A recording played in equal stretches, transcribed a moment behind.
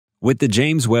With the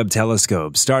James Webb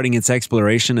Telescope starting its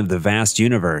exploration of the vast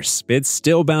universe, it's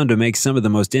still bound to make some of the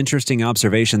most interesting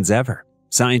observations ever.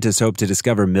 Scientists hope to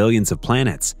discover millions of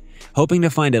planets, hoping to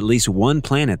find at least one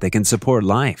planet that can support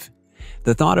life.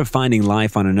 The thought of finding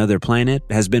life on another planet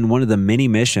has been one of the many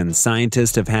missions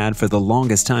scientists have had for the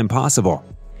longest time possible.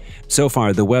 So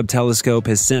far, the Webb Telescope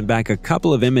has sent back a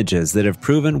couple of images that have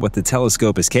proven what the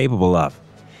telescope is capable of.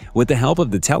 With the help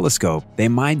of the telescope, they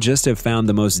might just have found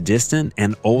the most distant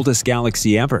and oldest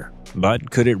galaxy ever.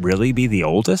 But could it really be the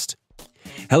oldest?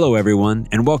 Hello everyone,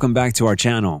 and welcome back to our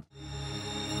channel.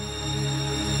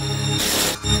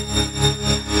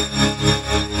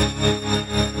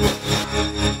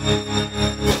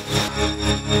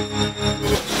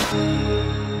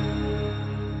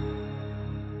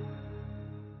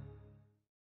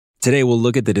 Today we'll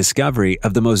look at the discovery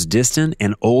of the most distant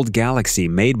and old galaxy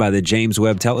made by the James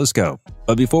Webb Telescope.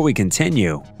 But before we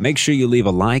continue, make sure you leave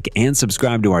a like and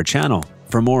subscribe to our channel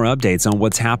for more updates on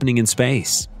what's happening in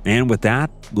space. And with that,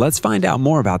 let's find out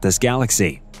more about this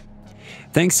galaxy.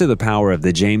 Thanks to the power of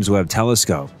the James Webb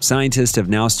Telescope, scientists have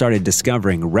now started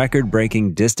discovering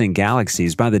record-breaking distant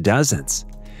galaxies by the dozens.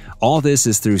 All this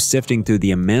is through sifting through the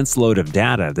immense load of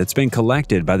data that's been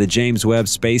collected by the James Webb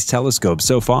Space Telescope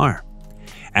so far.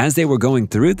 As they were going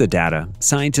through the data,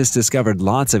 scientists discovered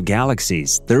lots of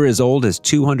galaxies that are as old as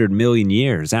 200 million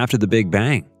years after the Big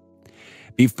Bang.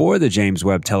 Before the James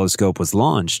Webb Telescope was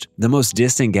launched, the most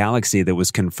distant galaxy that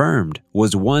was confirmed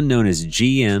was one known as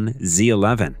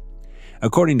GN-Z11.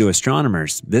 According to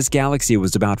astronomers, this galaxy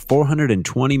was about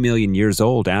 420 million years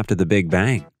old after the Big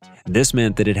Bang. This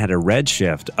meant that it had a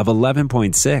redshift of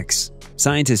 11.6.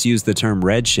 Scientists use the term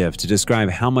redshift to describe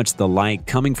how much the light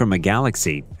coming from a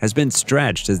galaxy has been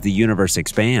stretched as the universe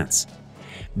expands.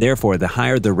 Therefore, the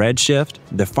higher the redshift,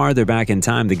 the farther back in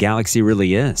time the galaxy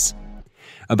really is.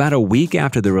 About a week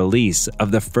after the release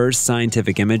of the first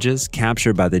scientific images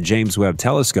captured by the James Webb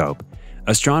Telescope,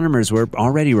 astronomers were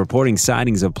already reporting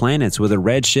sightings of planets with a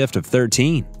redshift of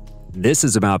 13. This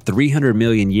is about 300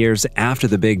 million years after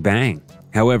the Big Bang.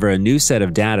 However, a new set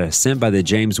of data sent by the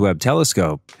James Webb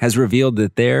Telescope has revealed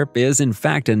that there is in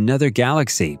fact another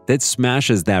galaxy that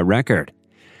smashes that record.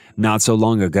 Not so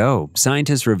long ago,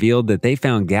 scientists revealed that they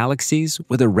found galaxies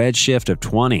with a redshift of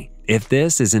 20. If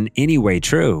this is in any way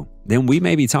true, then we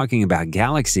may be talking about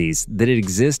galaxies that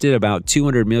existed about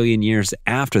 200 million years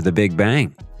after the Big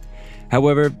Bang.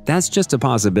 However, that's just a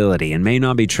possibility and may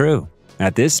not be true.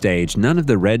 At this stage, none of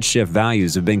the redshift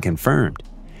values have been confirmed.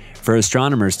 For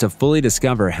astronomers to fully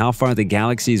discover how far the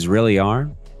galaxies really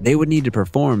are, they would need to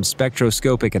perform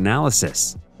spectroscopic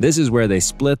analysis. This is where they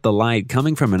split the light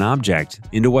coming from an object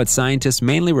into what scientists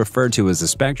mainly refer to as a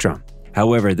spectrum.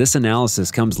 However, this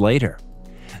analysis comes later.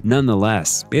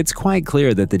 Nonetheless, it's quite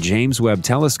clear that the James Webb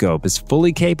Telescope is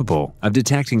fully capable of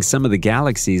detecting some of the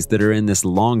galaxies that are in this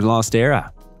long-lost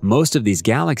era. Most of these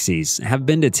galaxies have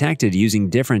been detected using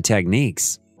different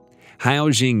techniques.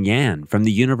 Haojing Yan from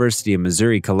the University of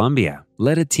Missouri-Columbia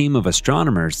led a team of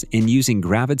astronomers in using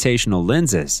gravitational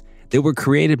lenses that were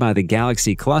created by the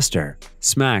galaxy cluster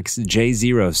SMACS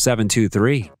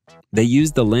J0723. They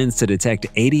used the lens to detect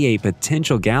 88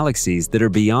 potential galaxies that are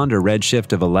beyond a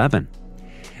redshift of 11.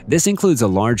 This includes a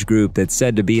large group that's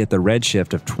said to be at the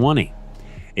redshift of 20.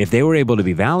 If they were able to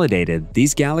be validated,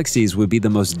 these galaxies would be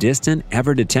the most distant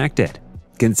ever detected.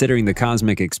 Considering the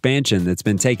cosmic expansion that's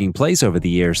been taking place over the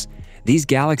years, these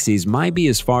galaxies might be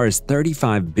as far as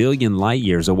 35 billion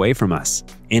light-years away from us.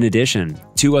 In addition,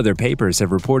 two other papers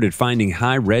have reported finding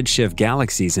high redshift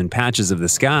galaxies in patches of the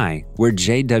sky where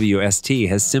jwst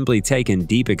has simply taken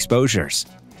deep exposures.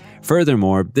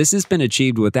 Furthermore, this has been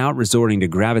achieved without resorting to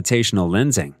gravitational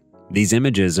lensing. These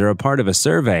images are a part of a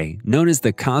survey known as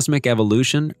the Cosmic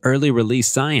Evolution Early Release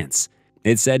Science.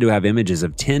 It's said to have images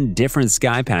of 10 different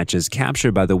sky patches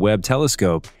captured by the Webb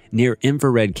Telescope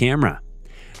near-infrared camera.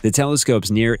 The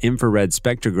telescope's near-infrared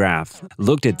spectrograph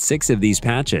looked at 6 of these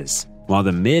patches, while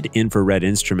the mid-infrared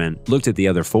instrument looked at the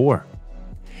other 4.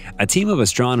 A team of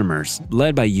astronomers,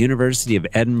 led by University of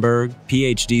Edinburgh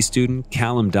PhD student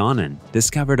Callum Donnan,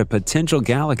 discovered a potential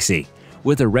galaxy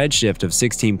with a redshift of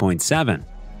 16.7,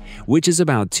 which is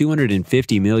about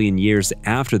 250 million years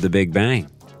after the Big Bang.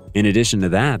 In addition to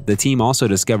that, the team also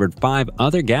discovered 5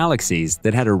 other galaxies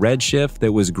that had a redshift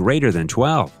that was greater than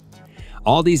 12.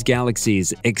 All these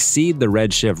galaxies exceed the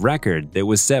redshift record that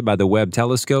was set by the Webb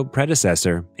Telescope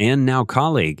predecessor and now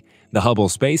colleague, the Hubble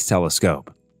Space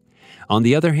Telescope. On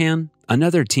the other hand,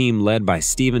 another team led by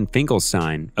Stephen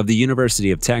Finkelstein of the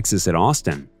University of Texas at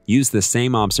Austin used the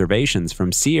same observations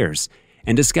from Sears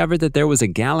and discovered that there was a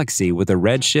galaxy with a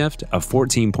redshift of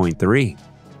 14.3.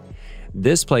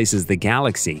 This places the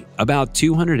galaxy about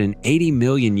 280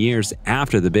 million years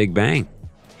after the Big Bang.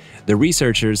 The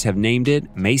researchers have named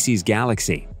it Macy's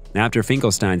Galaxy, after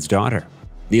Finkelstein's daughter.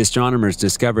 The astronomers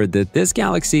discovered that this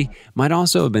galaxy might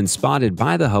also have been spotted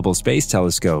by the Hubble Space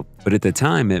Telescope, but at the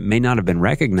time it may not have been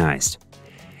recognized.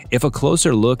 If a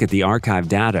closer look at the archive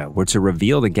data were to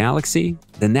reveal the galaxy,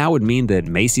 then that would mean that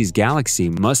Macy's Galaxy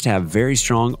must have very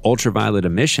strong ultraviolet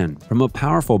emission from a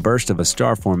powerful burst of a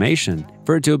star formation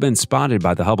for it to have been spotted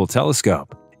by the Hubble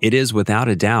telescope. It is without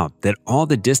a doubt that all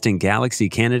the distant galaxy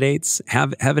candidates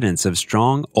have evidence of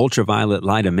strong ultraviolet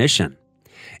light emission.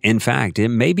 In fact, it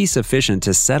may be sufficient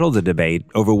to settle the debate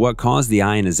over what caused the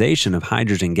ionization of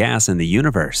hydrogen gas in the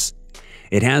universe.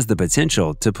 It has the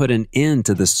potential to put an end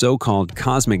to the so-called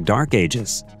cosmic dark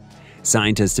ages.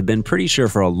 Scientists have been pretty sure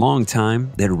for a long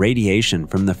time that radiation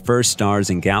from the first stars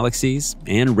and galaxies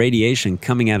and radiation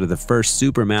coming out of the first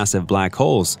supermassive black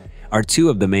holes are two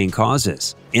of the main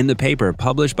causes. In the paper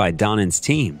published by Donan's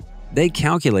team, they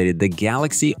calculated the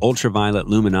galaxy ultraviolet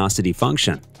luminosity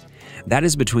function. That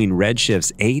is between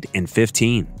redshifts 8 and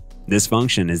 15. This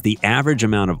function is the average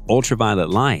amount of ultraviolet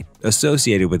light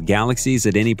associated with galaxies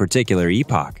at any particular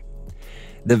epoch.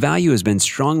 The value has been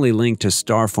strongly linked to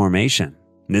star formation.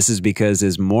 This is because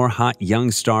as more hot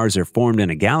young stars are formed in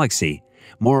a galaxy,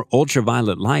 more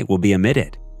ultraviolet light will be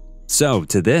emitted. So,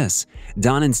 to this,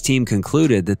 Donan's team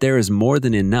concluded that there is more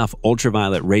than enough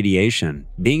ultraviolet radiation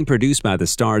being produced by the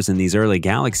stars in these early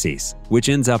galaxies, which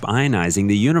ends up ionizing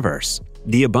the universe.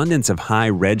 The abundance of high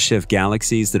redshift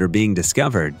galaxies that are being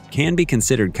discovered can be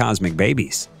considered cosmic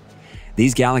babies.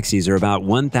 These galaxies are about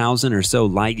 1,000 or so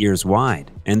light-years wide,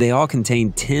 and they all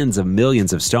contain tens of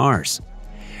millions of stars.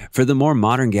 For the more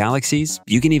modern galaxies,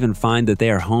 you can even find that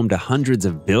they are home to hundreds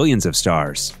of billions of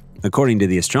stars. According to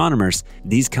the astronomers,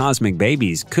 these cosmic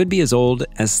babies could be as old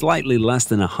as slightly less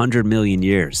than 100 million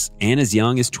years and as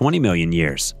young as 20 million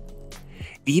years.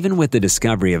 Even with the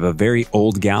discovery of a very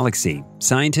old galaxy,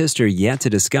 scientists are yet to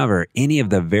discover any of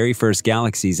the very first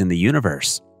galaxies in the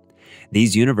universe.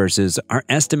 These universes are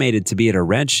estimated to be at a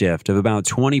redshift of about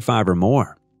 25 or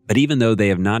more, but even though they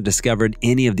have not discovered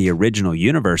any of the original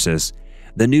universes,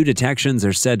 the new detections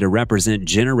are said to represent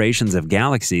generations of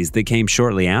galaxies that came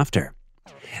shortly after.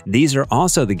 These are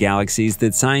also the galaxies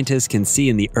that scientists can see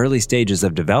in the early stages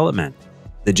of development.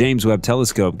 The James Webb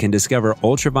Telescope can discover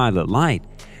ultraviolet light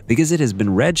because it has been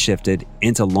redshifted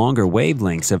into longer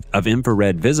wavelengths of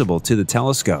infrared visible to the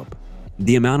telescope.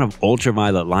 The amount of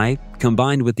ultraviolet light,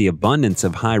 combined with the abundance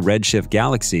of high redshift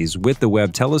galaxies with the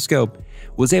Webb telescope,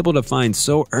 was able to find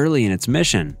so early in its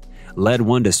mission, led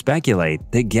one to speculate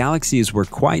that galaxies were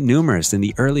quite numerous in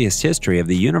the earliest history of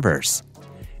the universe.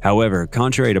 However,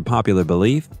 contrary to popular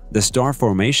belief, the star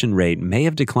formation rate may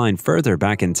have declined further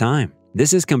back in time.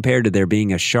 This is compared to there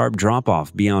being a sharp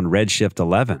drop-off beyond redshift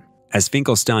 11. As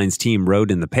Finkelstein's team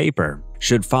wrote in the paper,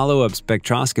 should follow-up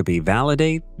spectroscopy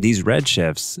validate these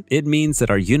redshifts, it means that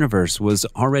our universe was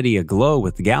already aglow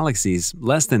with galaxies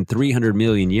less than 300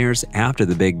 million years after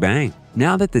the Big Bang.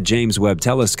 Now that the James Webb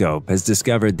Telescope has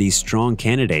discovered these strong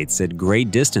candidates at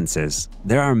great distances,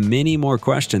 there are many more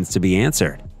questions to be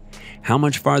answered. How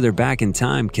much farther back in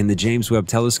time can the James Webb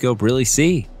Telescope really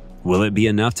see? Will it be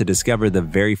enough to discover the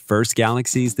very first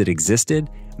galaxies that existed,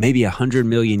 maybe 100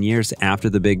 million years after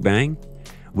the Big Bang?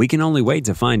 We can only wait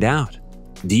to find out.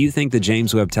 Do you think the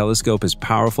James Webb Telescope is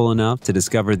powerful enough to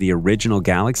discover the original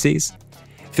galaxies?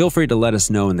 Feel free to let us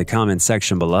know in the comments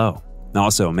section below.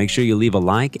 Also, make sure you leave a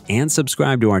like and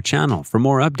subscribe to our channel for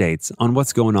more updates on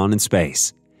what's going on in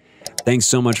space. Thanks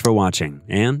so much for watching,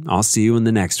 and I'll see you in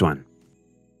the next one.